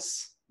dozen times.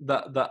 eyes,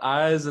 the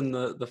eyes and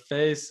the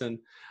face, and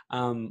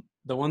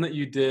the one that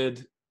you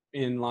did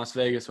in Las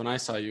Vegas when I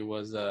saw you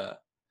was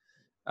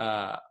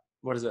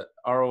what is it?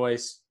 ROA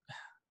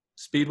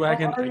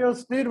Speedwagon? Oh, REO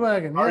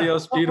Speedwagon, yeah. REO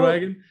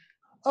Speedwagon?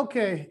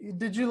 Okay.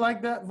 Did you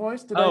like that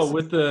voice? Did I Oh, say?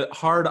 with the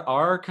hard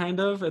R kind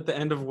of at the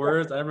end of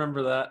words. I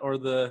remember that. Or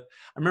I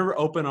remember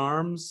Open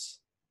Arms.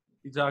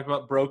 You talk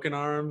about broken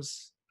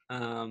arms.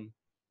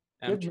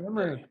 Good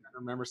memory. I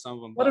remember some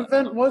of them. What But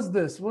event was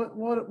this? What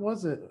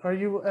was it? Are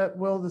you at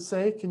will to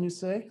say? Can you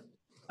say?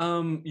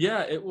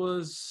 yeah, it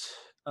was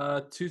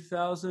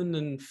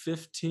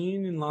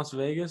 2015 in Las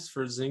Vegas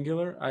for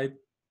Zingular.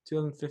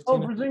 2015.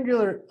 Oh, for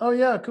Zingular. Oh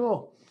yeah,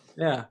 cool.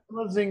 Yeah. I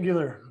love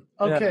Zingular.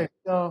 Yeah. Okay,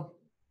 so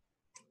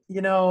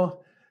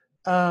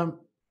um,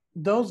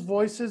 those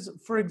voices.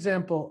 For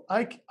example,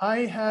 I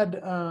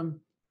had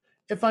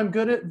if I'm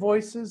good at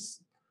voices,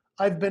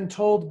 I've been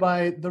told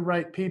by the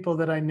right people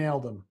that I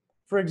nailed them.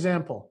 For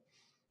example,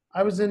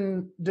 I was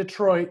in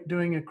Detroit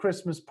doing a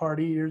Christmas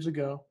party years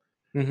ago,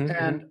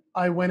 and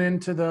I went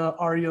into the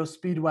REO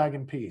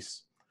Speedwagon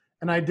piece,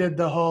 and I did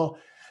the whole,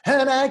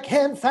 and I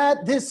can't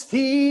fight this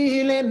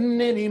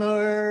feeling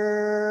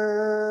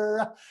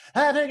anymore.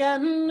 I've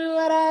forgotten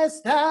what I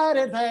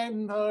started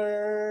fighting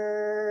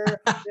for.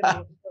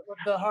 With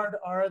the hard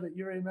R that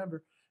you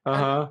remember. And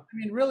I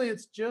mean, really,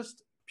 it's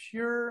just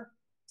pure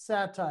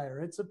satire.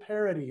 It's a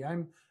parody. I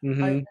am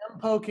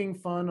poking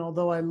fun,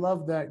 although I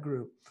love that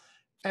group.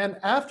 And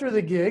after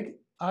the gig,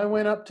 I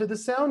went up to the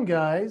sound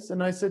guys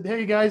and I said, hey,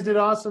 you guys did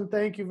awesome.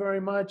 Thank you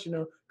very much.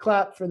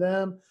 Clap for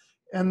them.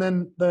 And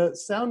then the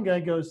sound guy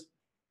goes,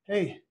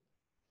 hey,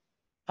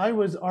 I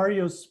was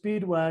REO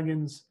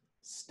Speedwagon's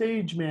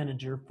stage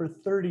manager for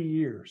 30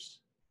 years.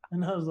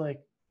 And I was like,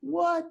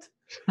 what?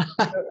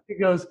 He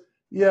goes,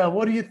 yeah,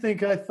 what do you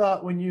think I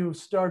thought when you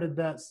started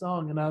that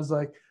song? And I was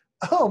like,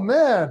 oh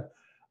man,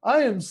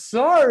 I am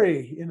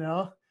sorry,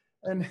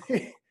 And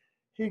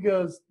he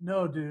goes,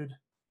 no, dude,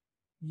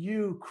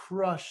 you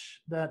crush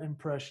that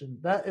impression.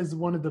 That is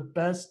one of the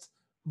best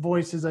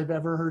voices I've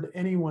ever heard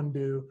anyone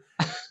do.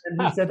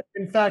 And he said,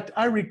 in fact,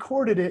 I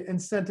recorded it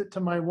and sent it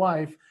to my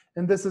wife,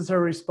 and this is her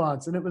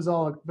response. And it was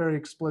all very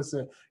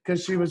explicit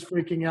because she was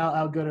freaking out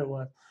how good it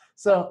was.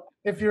 So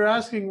if you're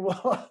asking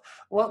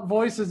what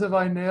voices have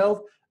I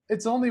nailed,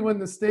 it's only when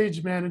the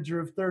stage manager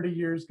of 30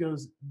 years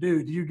goes,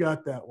 dude, you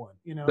got that one,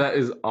 That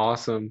is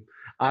awesome.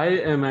 I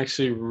am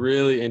actually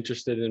really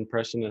interested in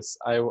impressionists.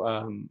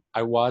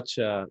 I watch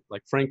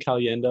like Frank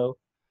Caliendo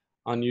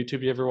on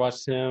YouTube. You ever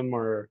watched him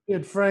or?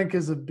 Dude, Frank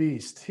is a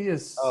beast. He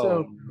is Oh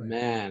so good.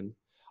 man.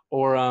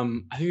 Or I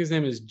think his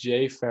name is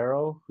Jay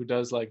Farrell, who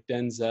does like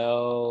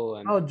Denzel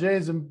and Oh,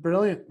 Jay's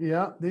brilliant.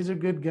 Yeah, these are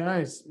good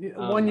guys.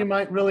 One um, you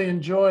might really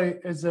enjoy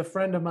is a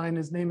friend of mine.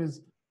 His name is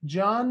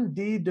John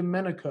D.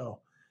 Domenico,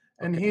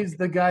 and okay. he's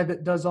the guy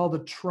that does all the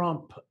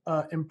Trump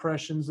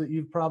impressions that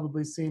you've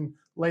probably seen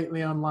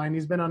lately online.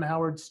 He's been on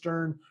Howard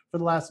Stern for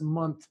the last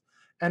month,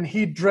 and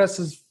he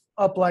dresses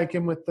up like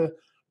him with the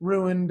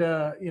ruined,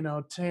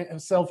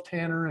 self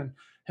tanner and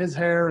his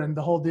hair and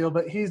the whole deal.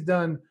 But he's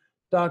done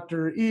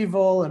Dr.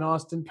 Evil and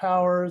Austin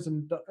Powers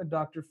and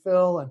Dr.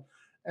 Phil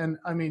and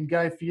I mean,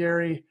 Guy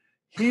Fieri,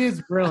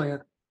 he's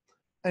brilliant.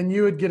 And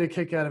you would get a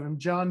kick out of him.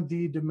 John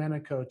D.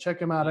 Domenico. Check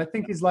him out. I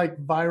think he's like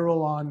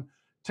viral on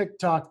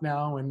TikTok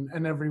now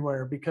and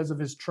everywhere because of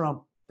his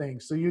Trump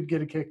thing. So you'd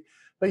get a kick.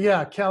 But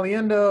yeah,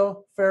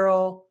 Caliendo,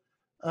 Farrell.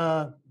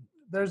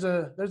 There's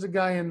a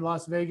guy in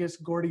Las Vegas,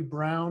 Gordy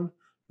Brown,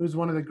 who's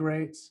one of the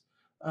greats.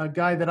 A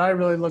guy that I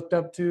really looked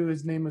up to,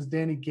 his name was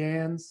Danny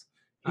Gans.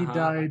 He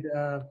died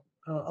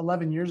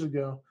 11 years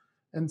ago.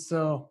 And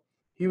so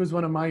he was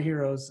one of my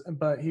heroes,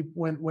 but he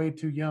went way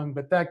too young.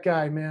 But that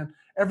guy, man,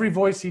 every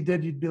voice he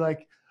did, you'd be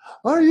like,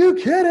 are you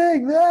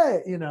kidding me?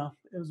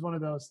 It was one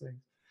of those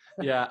things.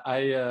 Yeah,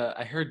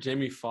 I heard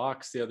Jamie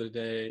Foxx the other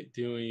day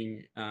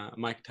doing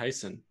Mike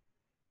Tyson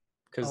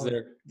because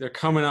they're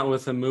coming out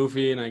with a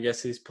movie, and I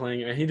guess he's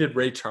playing. And he did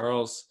Ray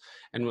Charles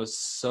and was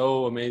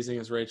so amazing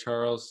as Ray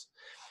Charles.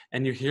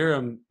 And you hear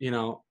him,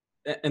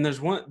 and there's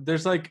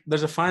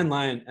a fine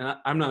line, and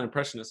I'm not an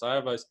impressionist.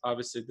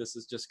 Obviously this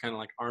is just kind of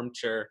like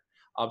armchair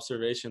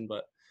observation,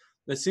 but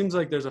it seems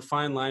like there's a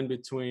fine line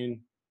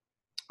between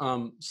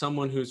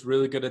someone who's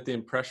really good at the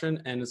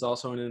impression and is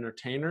also an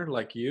entertainer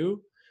like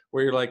you,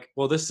 where you're like,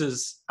 well,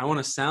 I want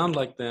to sound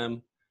like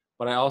them,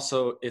 but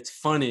it's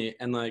funny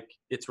and like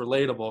it's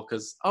relatable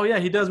because, oh yeah,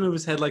 he does move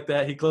his head like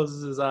that. He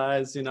closes his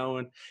eyes,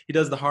 and he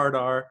does the hard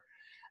R.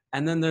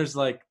 And then there's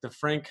like the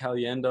Frank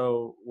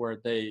Caliendo where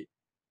they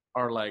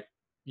are like,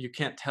 you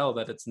can't tell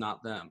that it's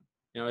not them.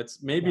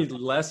 It's maybe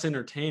less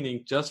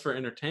entertaining just for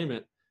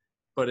entertainment,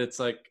 but it's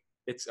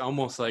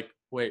almost like,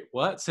 wait,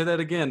 what? Say that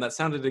again. That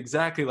sounded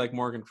exactly like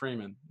Morgan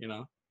Freeman,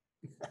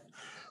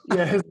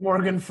 Yeah, his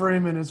Morgan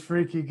Freeman is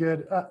freaky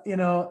good.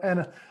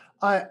 And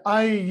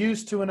I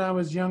used to, when I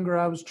was younger,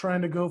 I was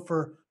trying to go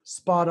for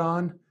spot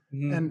on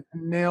and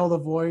nail the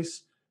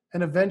voice.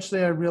 And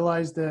eventually I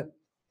realized that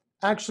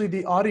actually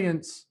the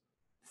audience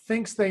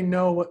thinks they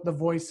know what the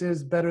voice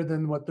is better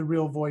than what the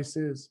real voice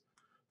is.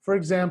 For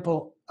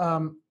example,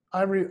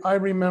 I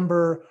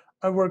remember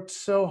I worked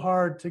so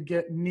hard to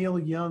get Neil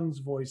Young's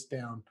voice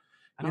down.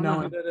 I don't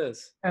know who that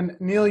is. And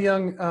Neil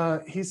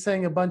Young, he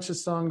sang a bunch of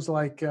songs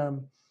like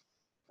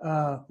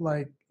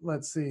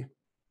let's see.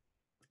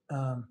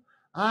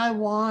 I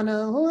want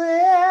to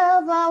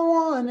live, I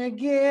want to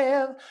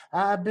give.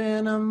 I've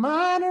been a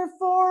miner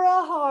for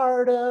a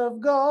heart of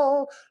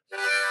gold.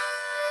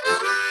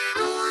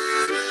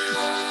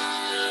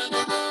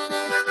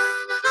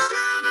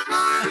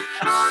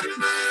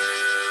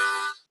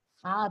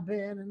 I've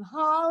been in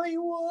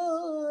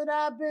Hollywood,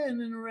 I've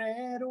been in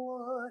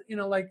Redwood.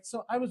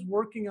 So I was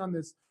working on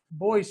this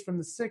voice from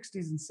the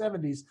 60s and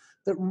 70s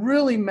that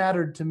really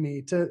mattered to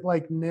me to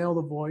like nail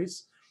the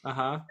voice.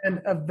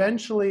 And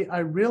eventually I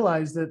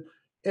realized that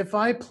if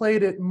I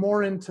played it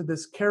more into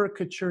this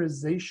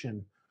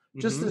caricaturization,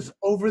 just this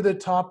over the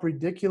top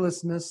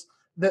ridiculousness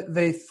that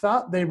they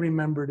thought they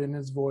remembered in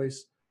his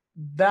voice,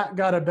 that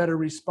got a better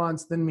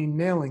response than me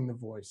nailing the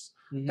voice.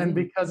 And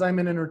because I'm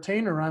an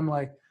entertainer, I'm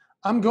like,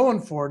 I'm going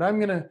for it. I'm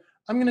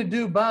gonna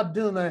do Bob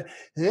Dylan. Like,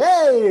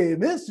 hey,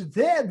 Mr.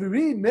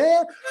 Tambourine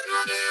Man,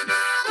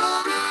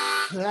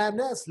 I'm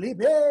not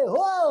sleeping.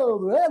 Oh,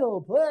 the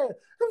little play.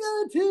 I'm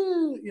going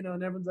to,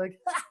 and everyone's like,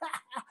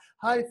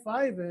 high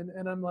fiving,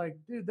 and I'm like,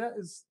 dude, that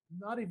is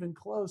not even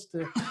close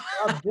to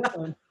Bob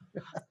Dylan.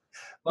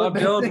 Bob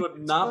Dylan would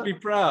not be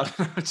proud.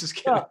 Just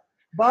kidding. Yeah,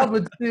 Bob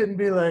would see it and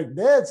be like,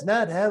 that's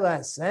not how I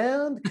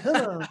sound. Come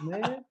on,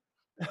 man.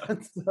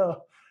 And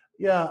so,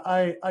 yeah,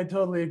 I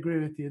totally agree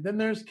with you. Then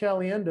there's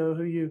Caliendo,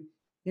 who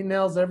he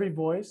nails every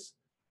voice,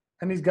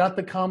 and he's got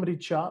the comedy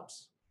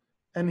chops.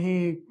 and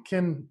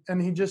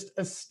he just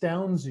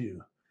astounds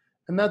you.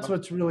 And that's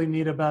what's really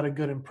neat about a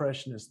good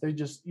impressionist.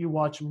 You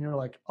watch them, you're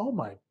like, oh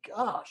my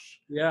gosh,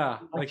 Yeah,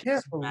 I like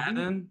can't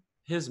believe.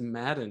 His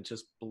Madden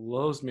just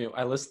blows me.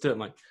 I listen to it, I'm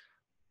like,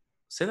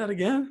 say that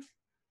again.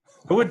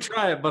 I would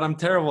try it, but I'm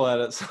terrible at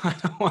it, so I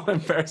don't want to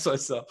embarrass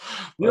myself.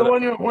 Yeah,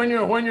 But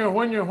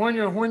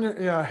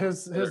yeah,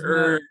 his man.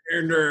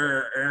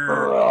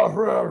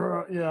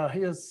 Yeah,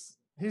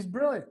 he's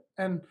brilliant.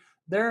 And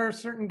there are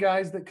certain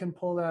guys that can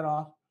pull that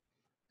off.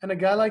 And a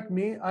guy like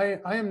me, I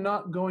am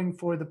not going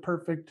for the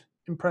perfect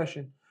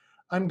impression.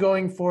 I'm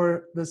going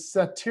for the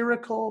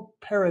satirical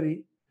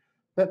parody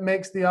that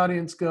makes the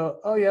audience go,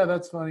 "Oh yeah,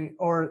 that's funny,"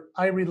 or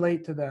 "I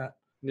relate to that."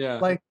 yeah,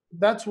 Like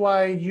that's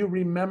why you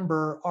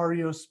remember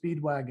REO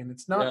Speedwagon.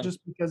 It's not yeah, just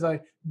because I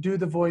do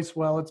the voice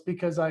well, it's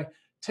because I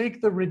take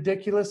the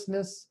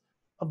ridiculousness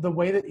of the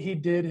way that he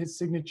did his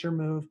signature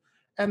move,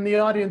 and the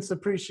audience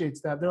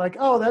appreciates that. They're like,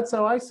 "Oh, that's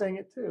how I sang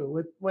it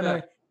too," when yeah.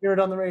 I hear it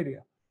on the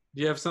radio.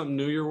 Do you have something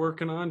new you're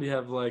working on? Do you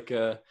have like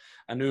a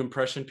new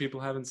impression people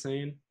haven't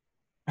seen?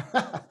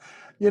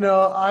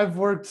 I've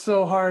worked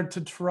so hard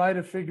to try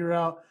to figure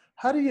out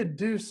how do you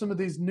do some of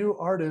these new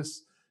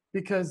artists,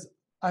 because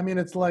I mean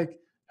it's like,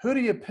 who do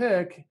you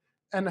pick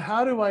and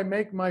how do I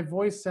make my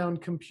voice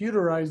sound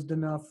computerized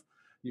enough to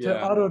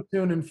Yeah, auto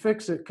tune and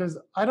fix it, because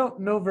I don't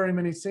know very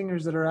many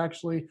singers that are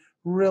actually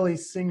really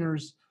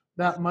singers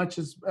that much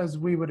as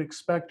we would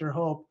expect or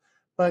hope.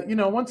 But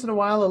once in a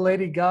while a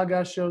Lady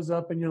Gaga shows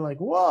up and you're like,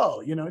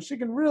 whoa, she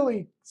can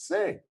really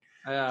sing.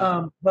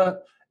 yeah.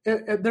 But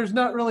there's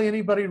not really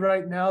anybody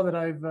right now that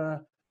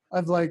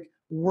I've like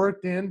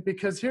worked in,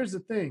 because here's the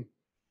thing.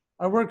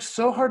 I worked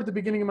so hard at the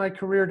beginning of my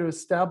career to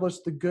establish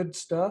the good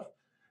stuff,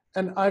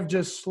 and I've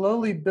just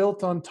slowly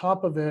built on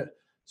top of it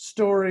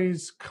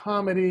stories,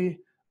 comedy,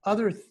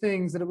 other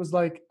things, that it was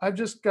like I've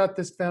just got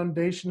this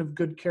foundation of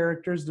good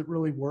characters that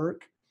really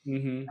work.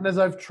 Mm-hmm. And as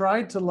I've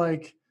tried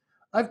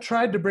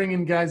to bring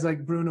in guys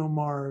like Bruno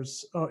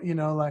Mars, like,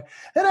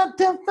 and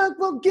Uptown Funk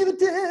won't give it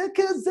to you,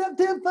 cause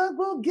Uptown Funk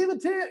won't give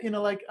it to you.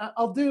 Like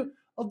I'll do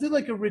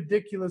like a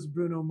ridiculous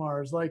Bruno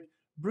Mars, like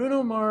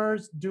Bruno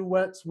Mars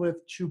duets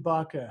with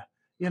Chewbacca,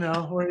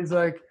 where he's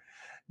like,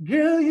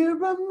 girl, you're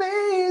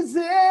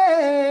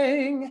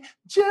amazing,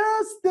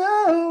 just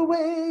the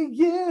way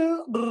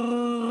you,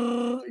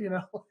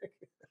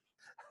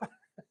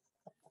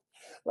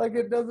 like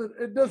it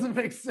doesn't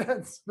make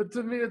sense. But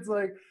to me, it's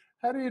like,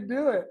 how do you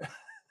do it?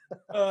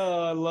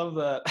 Oh, I love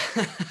that.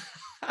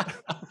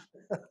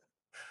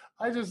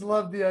 I just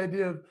love the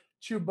idea of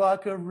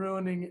Chewbacca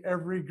ruining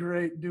every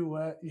great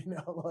duet,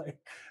 like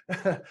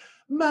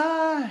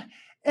my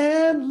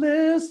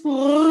endless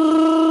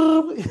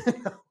love.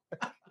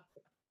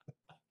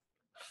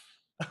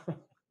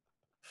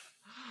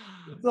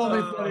 It's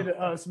only funny Oh. to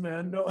us,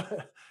 man. No,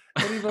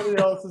 anybody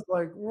else is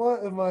like,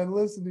 what am I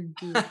listening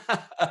to?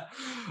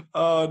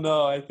 Oh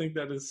no, I think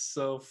that is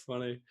so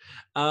funny.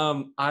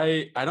 I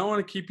don't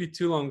want to keep you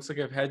too long. Looks like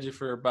I've had you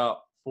for about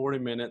 40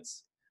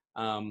 minutes.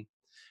 Um,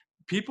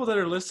 People that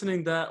are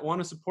listening that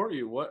want to support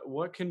you,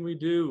 what can we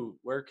do?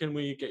 Where can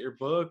we get your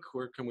book?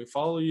 Where can we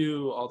follow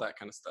you? All that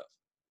kind of stuff.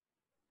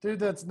 Dude,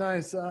 that's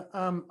nice.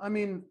 I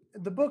mean,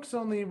 the book's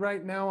only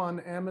right now on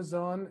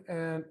Amazon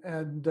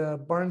and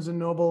Barnes and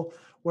Noble,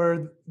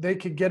 where they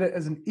could get it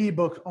as an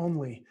ebook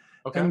only,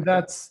 Okay. and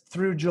that's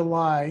through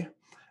July.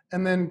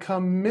 And then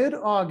come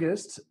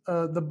mid-August,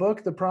 the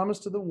book, The Promise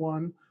to the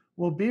One,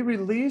 will be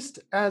released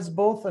as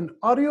both an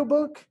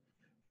audiobook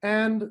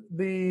and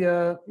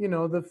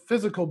the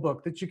physical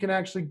book that you can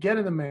actually get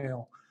in the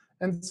mail.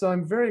 And so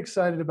I'm very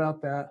excited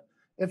about that.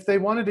 If they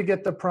wanted to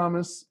get the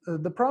promise to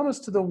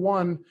the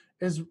one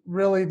is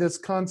really this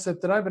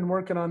concept that I've been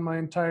working on my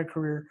entire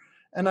career.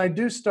 And I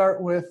do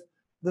start with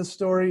the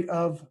story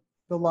of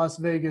the Las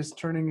Vegas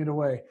turning it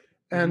away.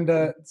 Mhm.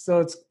 And so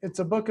it's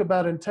a book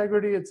about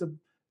integrity. It's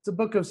a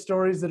book of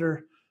stories that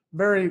are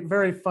very,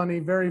 very funny,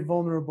 very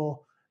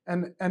vulnerable,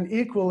 and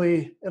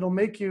equally it'll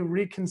make you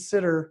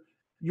reconsider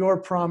your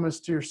promise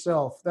to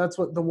yourself. That's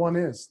what the one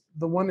is.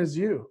 The one is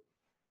you.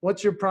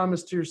 What's your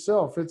promise to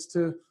yourself? It's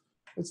to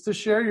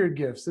share your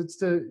gifts. It's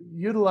to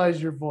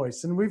utilize your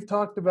voice. And we've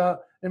talked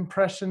about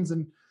impressions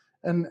and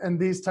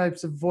these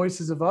types of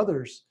voices of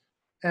others.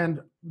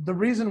 And the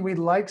reason we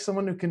like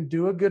someone who can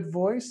do a good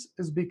voice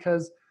is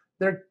because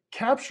they're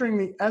capturing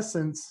the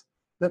essence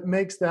that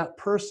makes that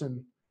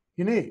person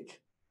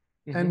unique.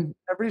 Mhm. And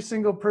every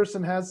single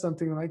person has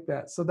something like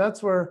that. So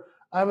that's where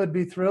I would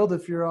be thrilled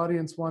if your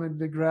audience wanted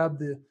to grab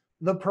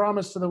the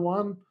promise to the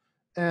one,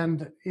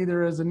 and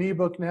either as an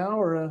ebook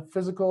now or a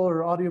physical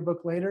or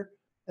audiobook later.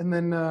 And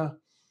then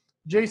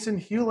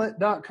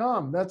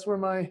jasonhewlett.com. That's where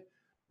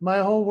my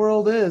whole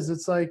world is.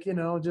 It's like,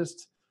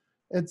 just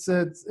it's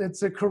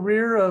a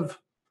career of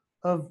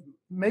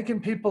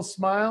making people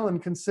smile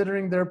and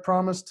considering their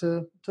promise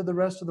to the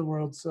rest of the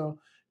world. So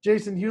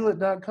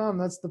jasonhewlett.com,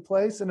 that's the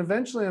place. And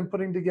eventually I'm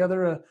putting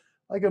together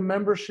a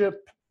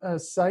membership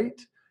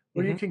site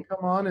where you Mhm. can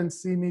come on and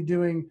see me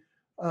doing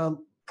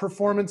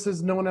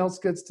performances no one else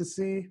gets to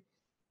see,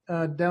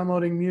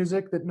 downloading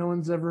music that no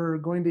one's ever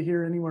going to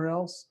hear anywhere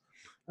else.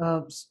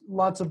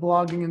 Lots of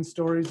blogging and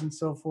stories and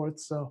so forth.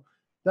 So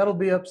that'll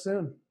be up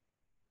soon.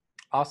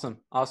 Awesome.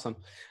 Awesome.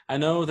 I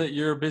know that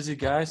you're a busy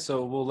guy,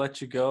 so we'll let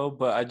you go,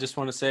 but I just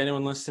want to say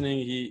anyone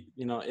listening, it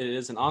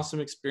is an awesome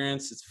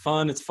experience. It's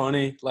fun. It's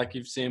funny, like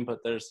you've seen, but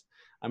there's,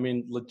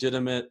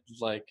 legitimate,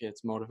 like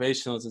it's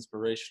motivational, it's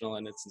inspirational,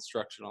 and it's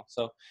instructional.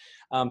 So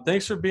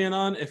thanks for being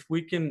on. If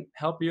we can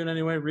help you in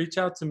any way, reach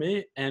out to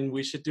me and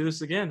we should do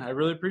this again. I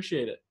really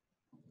appreciate it.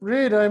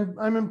 Reed,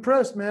 I'm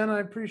impressed, man. I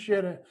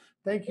appreciate it.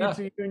 Thank you Yeah.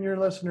 to you and your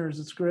listeners.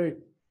 It's great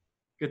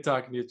Good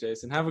talking to you,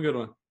 Jason. Have a good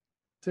one.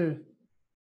 too.